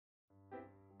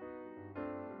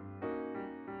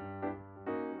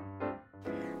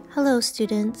Hello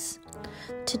students!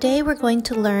 Today we're going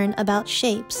to learn about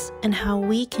shapes and how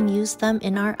we can use them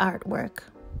in our artwork.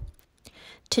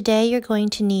 Today you're going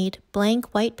to need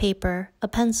blank white paper, a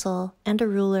pencil, and a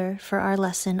ruler for our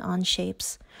lesson on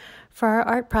shapes. For our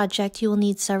art project, you will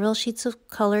need several sheets of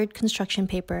colored construction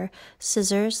paper,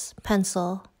 scissors,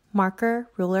 pencil, marker,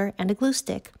 ruler, and a glue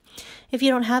stick. If you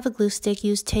don't have a glue stick,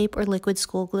 use tape or liquid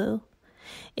school glue.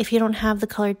 If you don't have the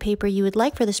colored paper you would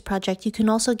like for this project, you can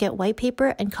also get white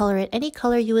paper and color it any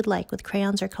color you would like with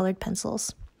crayons or colored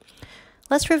pencils.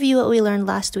 Let's review what we learned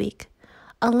last week.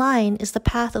 A line is the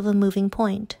path of a moving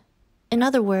point. In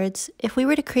other words, if we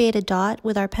were to create a dot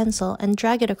with our pencil and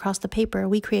drag it across the paper,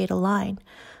 we create a line.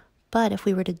 But if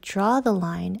we were to draw the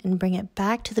line and bring it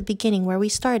back to the beginning where we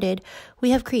started,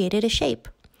 we have created a shape.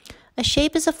 A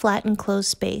shape is a flat enclosed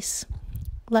space.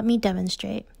 Let me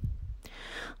demonstrate.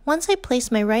 Once I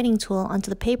place my writing tool onto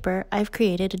the paper, I've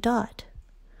created a dot.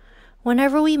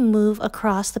 Whenever we move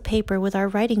across the paper with our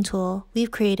writing tool, we've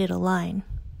created a line.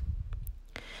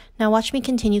 Now watch me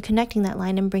continue connecting that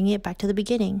line and bringing it back to the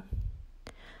beginning.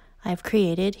 I've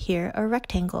created here a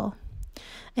rectangle.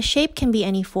 A shape can be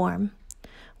any form.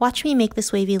 Watch me make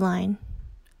this wavy line.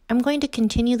 I'm going to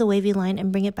continue the wavy line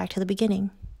and bring it back to the beginning.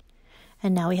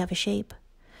 And now we have a shape.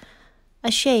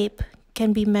 A shape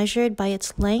can be measured by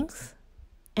its length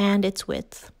and its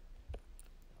width.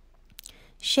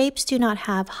 Shapes do not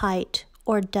have height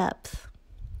or depth.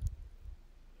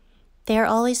 They are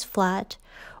always flat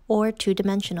or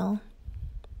two-dimensional.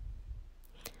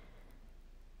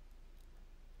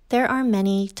 There are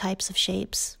many types of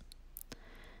shapes.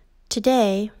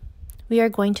 Today, we are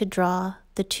going to draw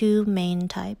the two main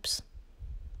types.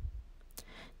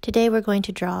 Today, we're going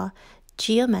to draw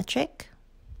geometric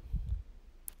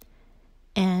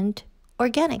and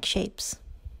organic shapes.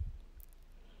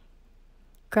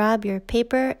 Grab your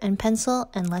paper and pencil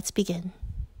and let's begin.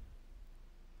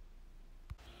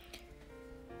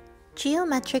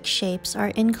 Geometric shapes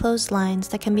are enclosed lines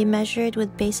that can be measured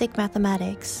with basic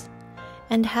mathematics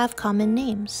and have common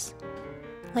names,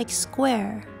 like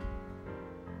square,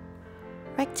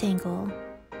 rectangle,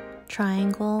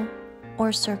 triangle,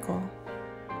 or circle.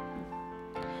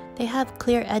 They have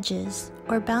clear edges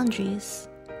or boundaries.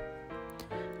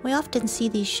 We often see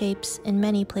these shapes in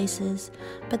many places,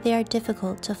 but they are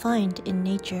difficult to find in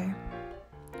nature.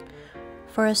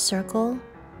 For a circle,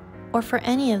 or for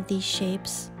any of these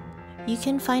shapes, you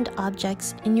can find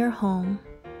objects in your home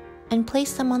and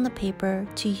place them on the paper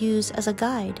to use as a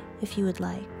guide if you would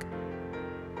like.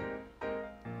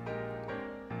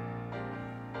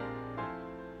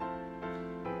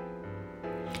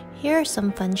 Here are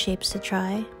some fun shapes to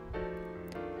try.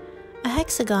 A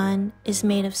hexagon is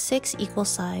made of 6 equal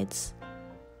sides.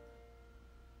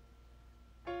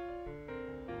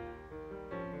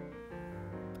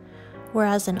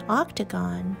 Whereas an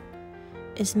octagon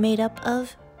is made up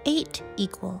of 8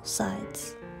 equal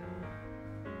sides.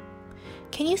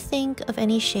 Can you think of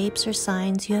any shapes or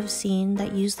signs you have seen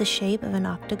that use the shape of an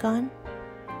octagon?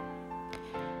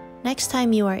 Next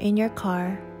time you are in your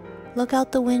car, look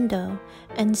out the window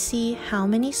and see how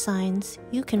many signs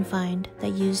you can find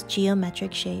that use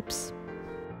geometric shapes.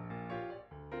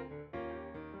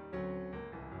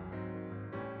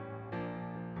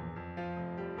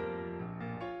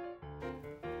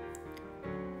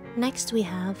 Next we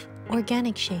have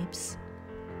organic shapes.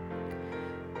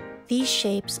 These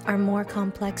shapes are more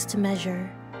complex to measure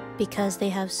because they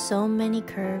have so many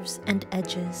curves and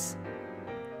edges.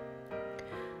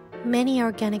 Many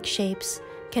organic shapes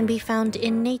can be found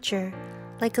in nature,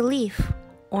 like a leaf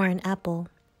or an apple.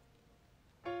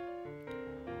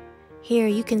 Here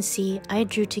you can see I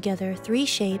drew together 3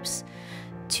 shapes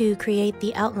to create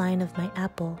the outline of my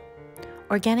apple.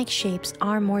 Organic shapes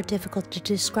are more difficult to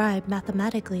describe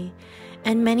mathematically,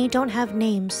 and many don't have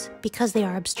names because they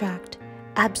are abstract.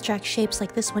 Abstract shapes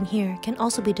like this one here can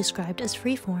also be described as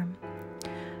freeform.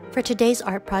 For today's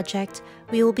art project,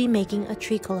 we will be making a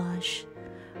tree collage.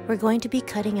 We're going to be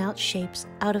cutting out shapes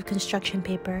out of construction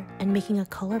paper and making a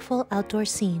colorful outdoor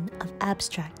scene of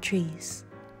abstract trees.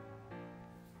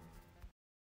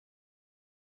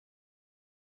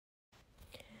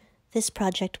 This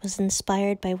project was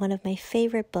inspired by one of my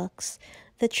favorite books,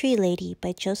 The Tree Lady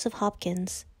by Joseph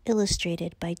Hopkins,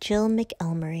 illustrated by Jill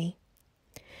McElmurry.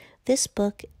 This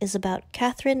book is about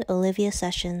Catherine Olivia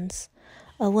Sessions,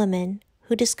 a woman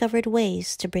who discovered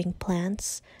ways to bring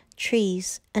plants,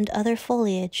 trees, and other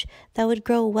foliage that would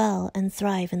grow well and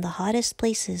thrive in the hottest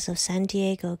places of San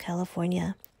Diego,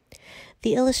 California.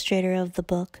 The illustrator of the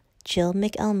book, Jill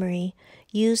McElmurry,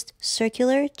 used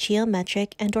circular,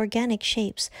 geometric, and organic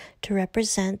shapes to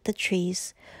represent the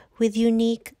trees with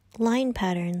unique line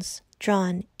patterns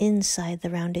drawn inside the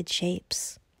rounded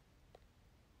shapes.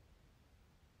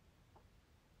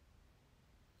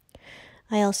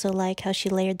 I also like how she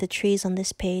layered the trees on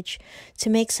this page to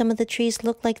make some of the trees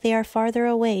look like they are farther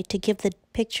away to give the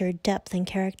picture depth and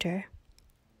character.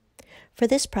 For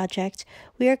this project,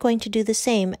 we are going to do the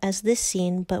same as this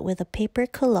scene but with a paper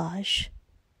collage.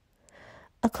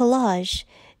 A collage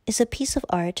is a piece of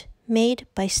art made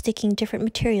by sticking different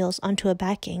materials onto a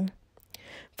backing.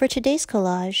 For today's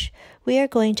collage, we are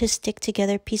going to stick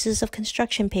together pieces of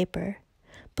construction paper,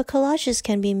 but collages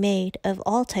can be made of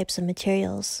all types of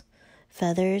materials: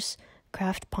 feathers,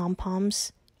 craft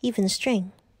pom-poms, even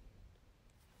string.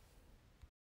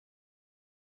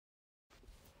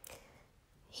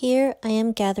 Here I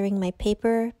am gathering my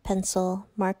paper, pencil,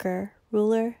 marker,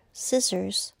 ruler,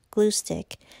 scissors, glue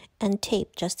stick, and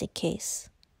tape just in case.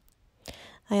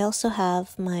 I also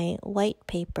have my white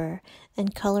paper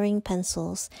and coloring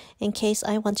pencils in case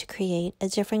I want to create a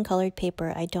different colored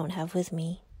paper I don't have with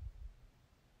me.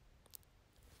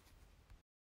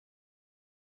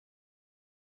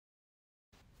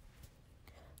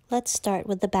 Let's start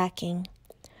with the backing.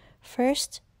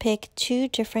 First, pick 2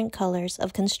 different colors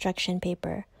of construction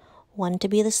paper, one to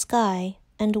be the sky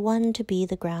and one to be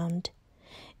the ground.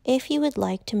 If you would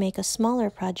like to make a smaller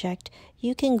project,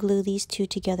 you can glue these 2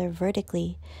 together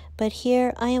vertically, but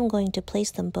here I am going to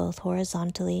place them both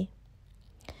horizontally.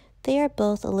 They are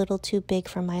both a little too big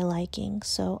for my liking,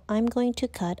 so I'm going to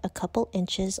cut a couple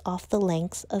inches off the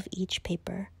lengths of each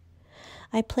paper.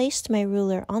 I placed my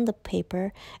ruler on the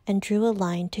paper and drew a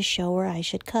line to show where I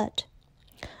should cut.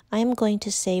 I am going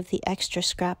to save the extra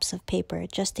scraps of paper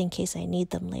just in case I need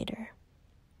them later.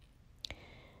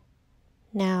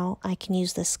 Now I can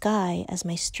use the sky as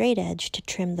my straight edge to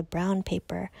trim the brown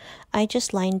paper. I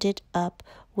just lined it up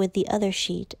with the other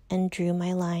sheet and drew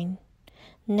my line.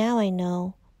 Now I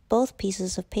know both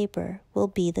pieces of paper will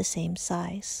be the same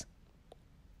size.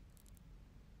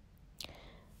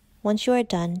 Once you are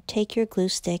done, take your glue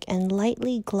stick and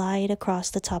lightly glide across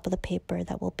the top of the paper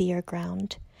that will be your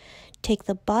ground. Take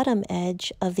the bottom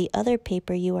edge of the other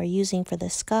paper you are using for the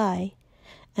sky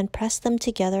and press them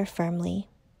together firmly.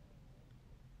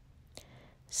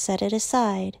 Set it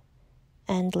aside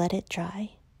and let it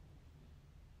dry.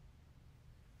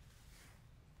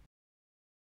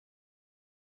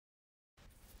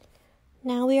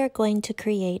 Now we are going to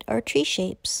create our tree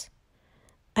shapes.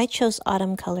 I chose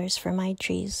autumn colors for my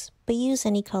trees, but use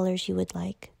any colors you would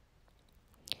like.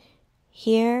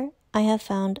 Here I have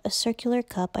found a circular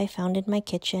cup I found in my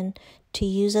kitchen to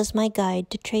use as my guide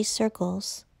to trace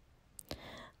circles.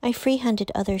 I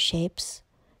freehanded other shapes,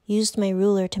 used my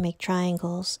ruler to make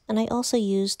triangles, and I also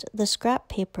used the scrap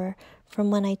paper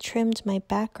from when I trimmed my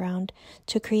background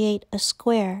to create a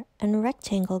square and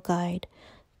rectangle guide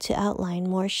to outline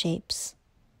more shapes.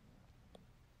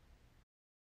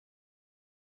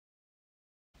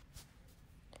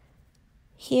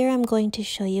 Here I'm going to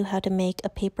show you how to make a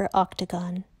paper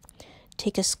octagon.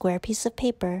 Take a square piece of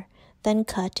paper, then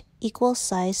cut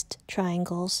equal-sized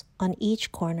triangles on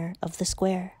each corner of the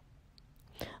square.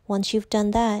 Once you've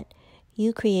done that,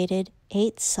 you created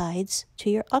 8 sides to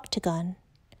your octagon.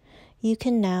 You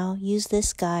can now use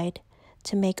this guide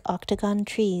to make octagon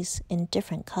trees in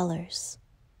different colors.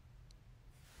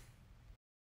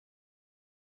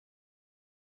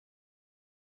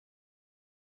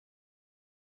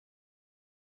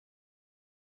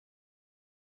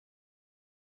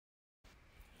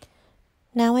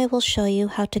 Now I will show you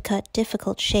how to cut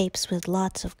difficult shapes with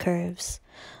lots of curves.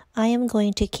 I am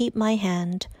going to keep my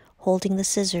hand holding the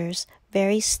scissors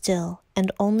very still and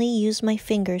only use my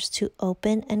fingers to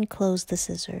open and close the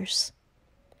scissors.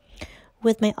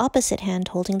 With my opposite hand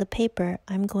holding the paper,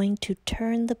 I'm going to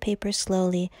turn the paper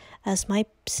slowly as my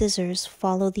scissors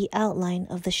follow the outline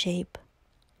of the shape.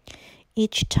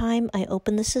 Each time I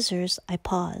open the scissors, I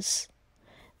pause.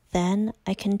 Then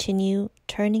I continue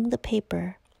turning the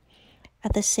paper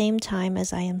at the same time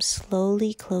as I am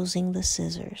slowly closing the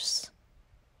scissors.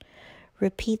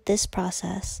 Repeat this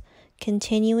process,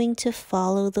 continuing to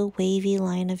follow the wavy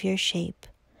line of your shape,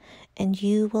 and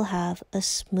you will have a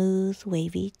smooth,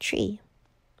 wavy tree.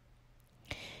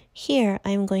 Here I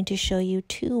am going to show you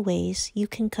 2 ways you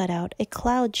can cut out a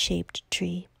cloud-shaped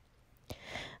tree.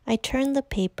 I turn the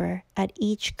paper at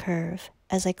each curve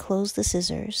as I close the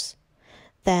scissors.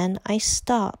 Then I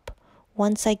stop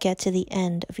once I get to the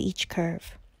end of each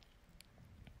curve.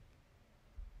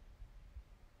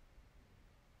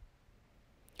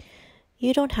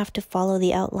 You don't have to follow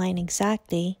the outline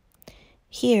exactly.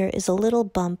 Here is a little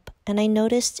bump, and I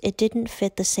noticed it didn't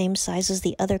fit the same size as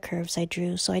the other curves I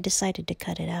drew, so I decided to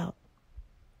cut it out.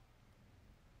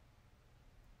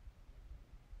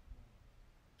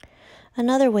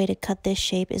 Another way to cut this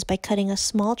shape is by cutting a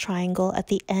small triangle at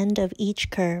the end of each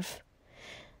curve.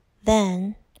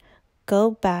 Then,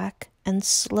 go back and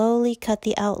slowly cut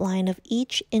the outline of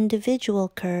each individual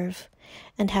curve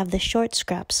and have the short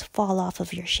scraps fall off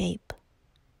of your shape.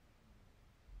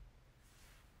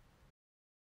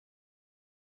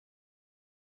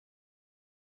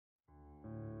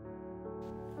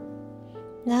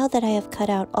 Now that I have cut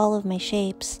out all of my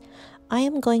shapes, I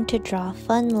am going to draw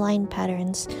fun line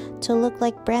patterns to look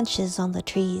like branches on the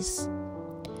trees.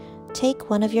 Take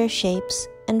one of your shapes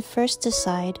and first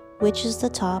decide which is the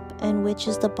top and which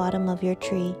is the bottom of your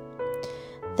tree.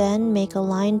 Then make a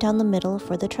line down the middle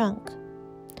for the trunk.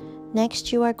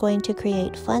 Next, you are going to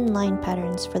create fun line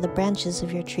patterns for the branches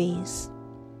of your trees.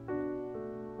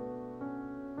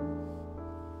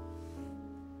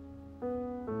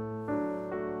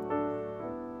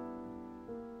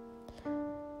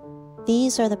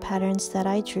 These are the patterns that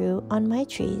I drew on my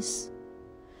trees.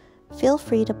 Feel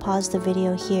free to pause the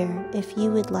video here if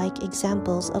you would like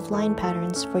examples of line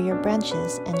patterns for your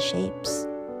branches and shapes.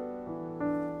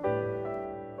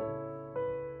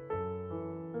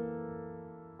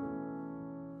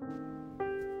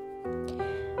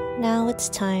 Now it's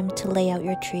time to lay out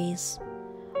your trees.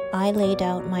 I laid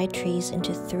out my trees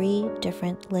into 3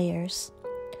 different layers.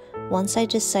 Once I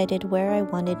decided where I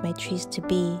wanted my trees to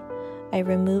be, I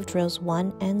removed rows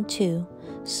 1 and 2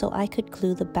 so I could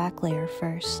glue the back layer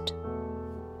first.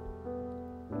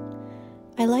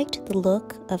 I liked the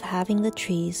look of having the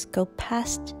trees go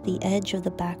past the edge of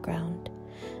the background,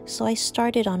 so I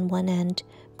started on one end,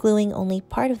 gluing only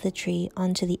part of the tree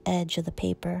onto the edge of the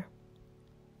paper.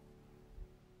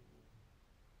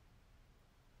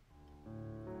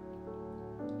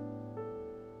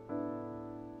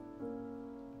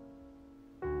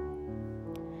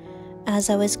 As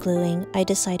I was gluing, I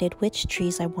decided which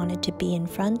trees I wanted to be in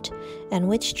front and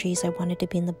which trees I wanted to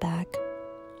be in the back.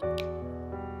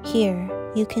 Here,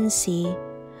 you can see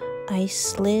I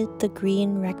slid the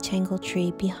green rectangle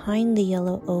tree behind the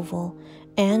yellow oval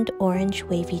and orange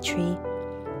wavy tree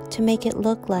to make it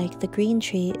look like the green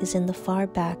tree is in the far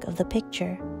back of the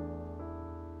picture.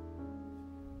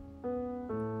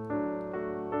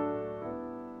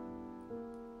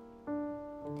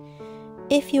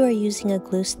 If you are using a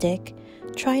glue stick,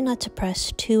 try not to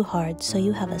press too hard so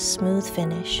you have a smooth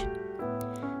finish.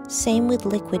 Same with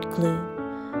liquid glue.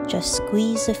 Just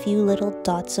squeeze a few little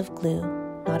dots of glue,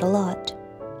 not a lot.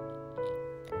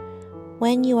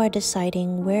 When you are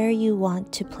deciding where you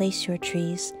want to place your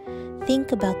trees,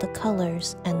 think about the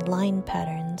colors and line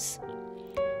patterns.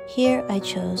 Here I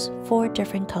chose 4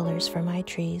 different colors for my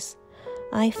trees.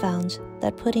 I found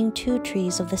that putting 2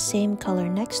 trees of the same color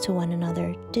next to one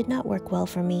another did not work well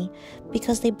for me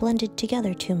because they blended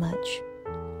together too much.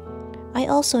 I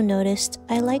also noticed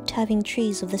I liked having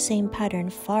trees of the same pattern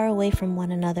far away from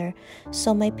one another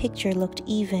so my picture looked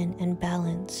even and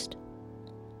balanced.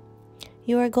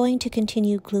 You are going to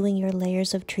continue gluing your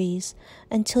layers of trees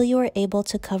until you are able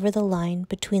to cover the line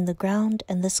between the ground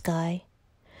and the sky.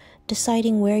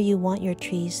 Deciding where you want your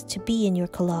trees to be in your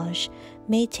collage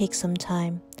may take some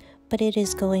time, but it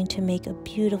is going to make a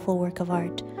beautiful work of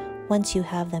art once you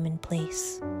have them in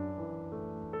place.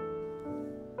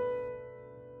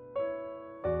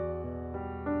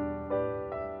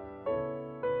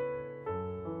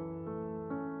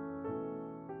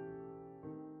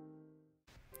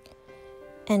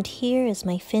 And here is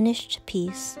my finished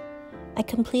piece. I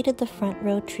completed the front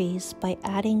row trees by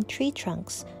adding tree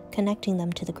trunks, connecting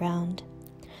them to the ground.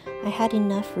 I had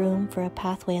enough room for a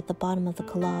pathway at the bottom of the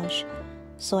collage,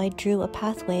 so I drew a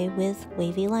pathway with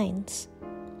wavy lines.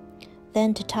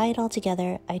 Then to tie it all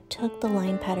together, I took the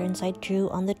line patterns I drew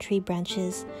on the tree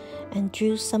branches and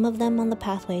drew some of them on the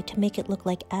pathway to make it look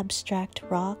like abstract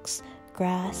rocks,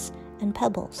 grass, and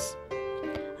pebbles.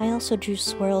 I also drew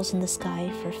swirls in the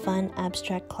sky for fun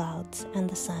abstract clouds and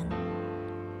the sun.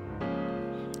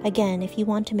 Again, if you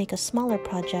want to make a smaller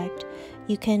project,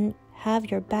 you can have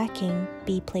your backing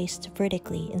be placed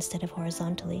vertically instead of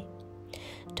horizontally.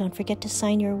 Don't forget to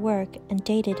sign your work and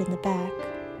date it in the back.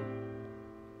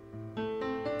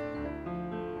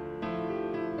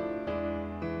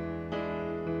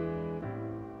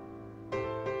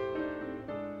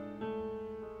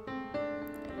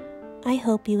 I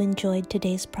hope you enjoyed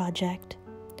today's project.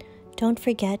 Don't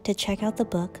forget to check out the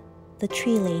book, The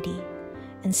Tree Lady,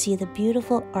 and see the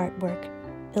beautiful artwork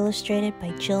illustrated by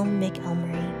Jill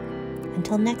McElmurry.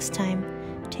 Until next time,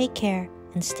 take care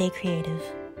and stay creative.